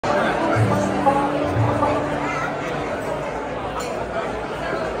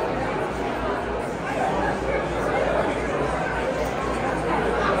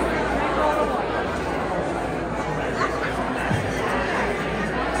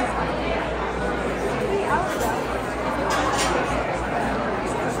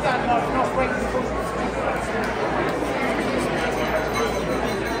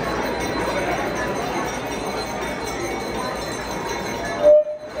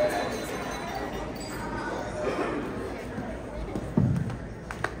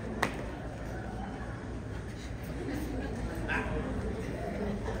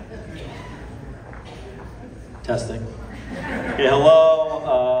Testing. Okay,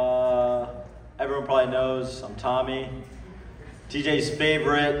 hello. Everyone probably knows I'm Tommy, TJ's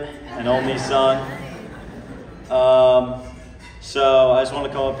favorite and only son. So I just want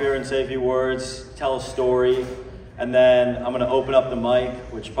to come up here and say a few words, tell a story, and then I'm going to open up the mic,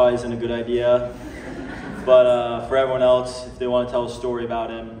 which probably isn't a good idea. But for everyone else, if they want to tell a story about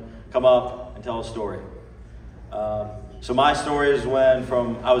him, come up and tell a story. So my story is when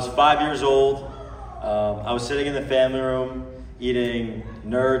I was 5 years old. I was sitting in the family room eating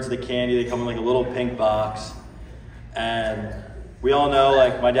Nerds, the candy. They come in like a little pink box. And we all know,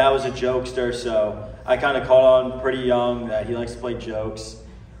 like, my dad was a jokester, so I kind of caught on pretty young that he likes to play jokes.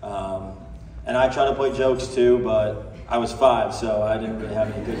 And I try to play jokes too, but I was 5, so I didn't really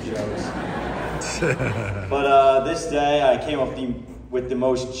have any good jokes. But this day, I came up with the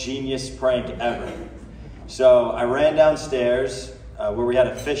most genius prank ever. So I ran downstairs where we had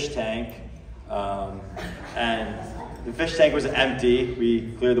a fish tank. And the fish tank was empty.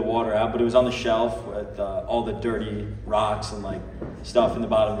 We cleared the water out, but it was on the shelf with all the dirty rocks and like stuff in the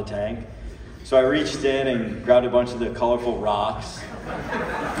bottom of the tank. So I reached in and grabbed a bunch of the colorful rocks,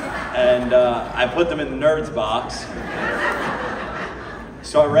 and I put them in the Nerds box.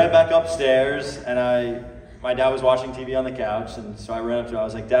 So I ran back upstairs, and my dad was watching TV on the couch, and so I ran up to him. I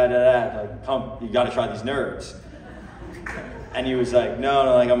was like, Dad, like, come, you got to try these Nerds. And he was like,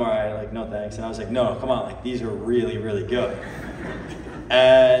 no, like, I'm all right, like, no thanks. And I was like, no, come on, like, these are really, really good.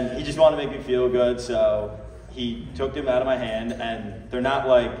 And he just wanted to make me feel good, so he took them out of my hand, and they're not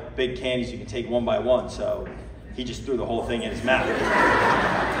like big candies you can take one by one, so he just threw the whole thing in his mouth.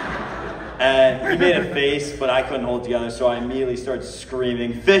 And he made a face, but I couldn't hold it together, so I immediately started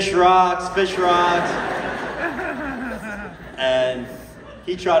screaming, fish rocks, fish rocks. And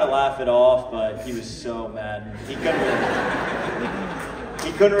he tried to laugh it off, but he was so mad. He couldn't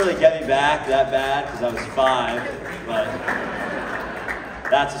really get me back that bad because I was 5, but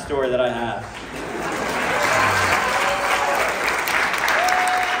that's a story that I have.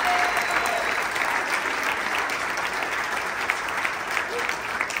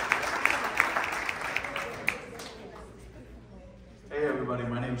 Hey everybody,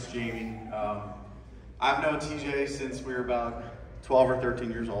 my name's Jamie. I've known TJ since we were about 12 or 13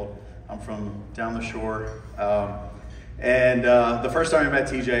 years old. I'm from down the shore. And the first time I met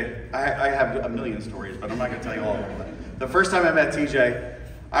TJ, I have a million stories, but I'm not gonna tell you all of them. But the first time I met TJ,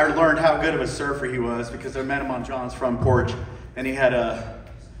 I learned how good of a surfer he was because I met him on John's front porch, and he had a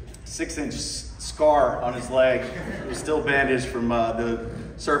 6-inch scar on his leg. It was still bandaged from the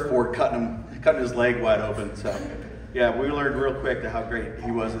surfboard cutting his leg wide open. So yeah, we learned real quick how great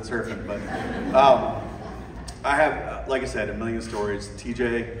he was at surfing. But I have, like I said, a million stories.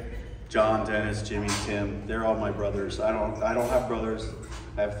 TJ, John, Dennis, Jimmy, Tim, they're all my brothers. I don't have brothers.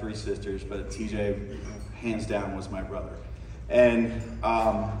 I have 3 sisters, but TJ, hands down, was my brother. And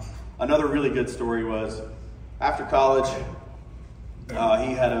another really good story was after college, he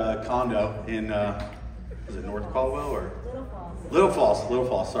had a condo in, was it North Caldwell or? Little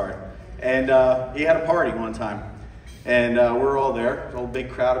Falls, sorry. And he had a party one time. And we were all there, a whole big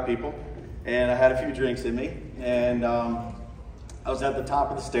crowd of people. And I had a few drinks in me. And I was at the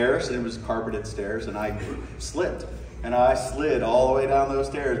top of the stairs, and it was carpeted stairs, and I slipped. And I slid all the way down those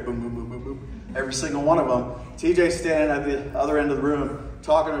stairs, boom, boom, boom, boom, boom, every single one of them. TJ's standing at the other end of the room,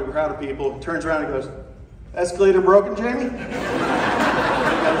 talking to a crowd of people, turns around and goes, escalator broken, Jamie? And goes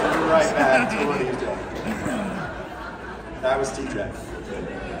right back to what he was doing. That was TJ.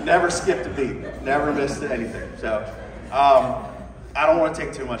 Never skipped a beat, never missed anything. So, I don't want to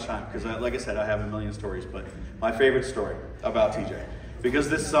take too much time because, like I said, I have a million stories, but my favorite story about TJ, because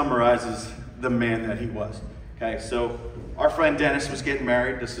this summarizes the man that he was. Okay, so our friend Dennis was getting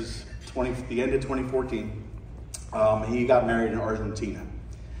married. This is the end of 2014. He got married in Argentina,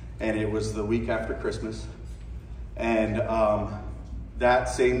 and it was the week after Christmas. And that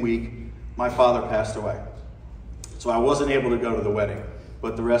same week, my father passed away. So I wasn't able to go to the wedding,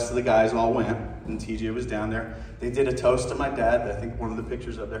 but the rest of the guys all went, and TJ was down there. They did a toast to my dad. I think one of the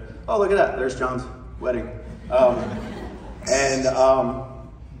pictures up there. Oh, look at that. There's John's wedding.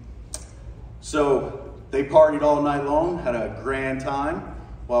 So they partied all night long, had a grand time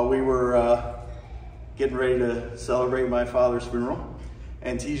while we were getting ready to celebrate my father's funeral.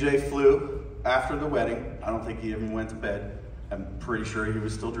 And TJ flew after the wedding. I don't think he even went to bed. I'm pretty sure he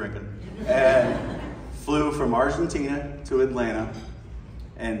was still drinking. And flew from Argentina to Atlanta.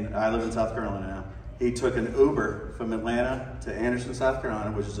 And I live in South Carolina now. He took an Uber from Atlanta to Anderson, South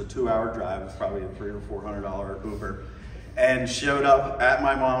Carolina, which is a 2-hour drive. It's probably a $300 or $400 Uber. And showed up at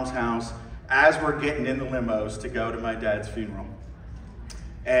my mom's house as we're getting in the limos to go to my dad's funeral.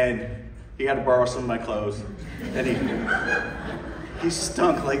 And he had to borrow some of my clothes, and he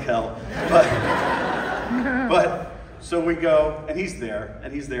stunk like hell. But so we go, and he's there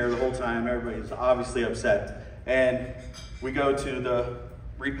the whole time. Everybody's obviously upset, and we go to the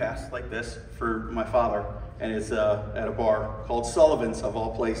repast like this for my father, and it's at a bar called Sullivan's, of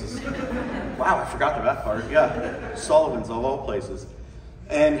all places. Wow, I forgot the that part. Yeah, Sullivan's, of all places.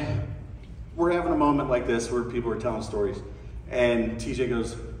 And we're having a moment like this where people are telling stories, and TJ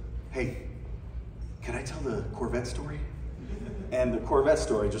goes, "Hey, can I tell the Corvette story?" And the Corvette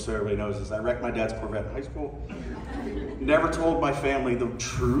story, just so everybody knows, is I wrecked my dad's Corvette in high school. Never told my family the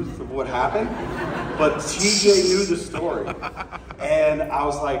truth of what happened, but TJ knew the story. And I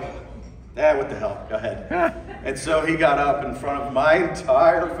was like, what the hell, go ahead. And so he got up in front of my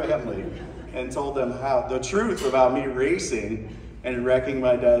entire family and told them the truth about me racing and wrecking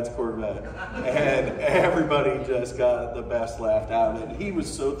my dad's Corvette. And everybody just got the best laughed out of it. He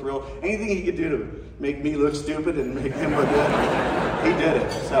was so thrilled. Anything he could do to make me look stupid and make him look good, he did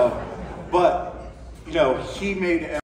it. So, but, you know, he made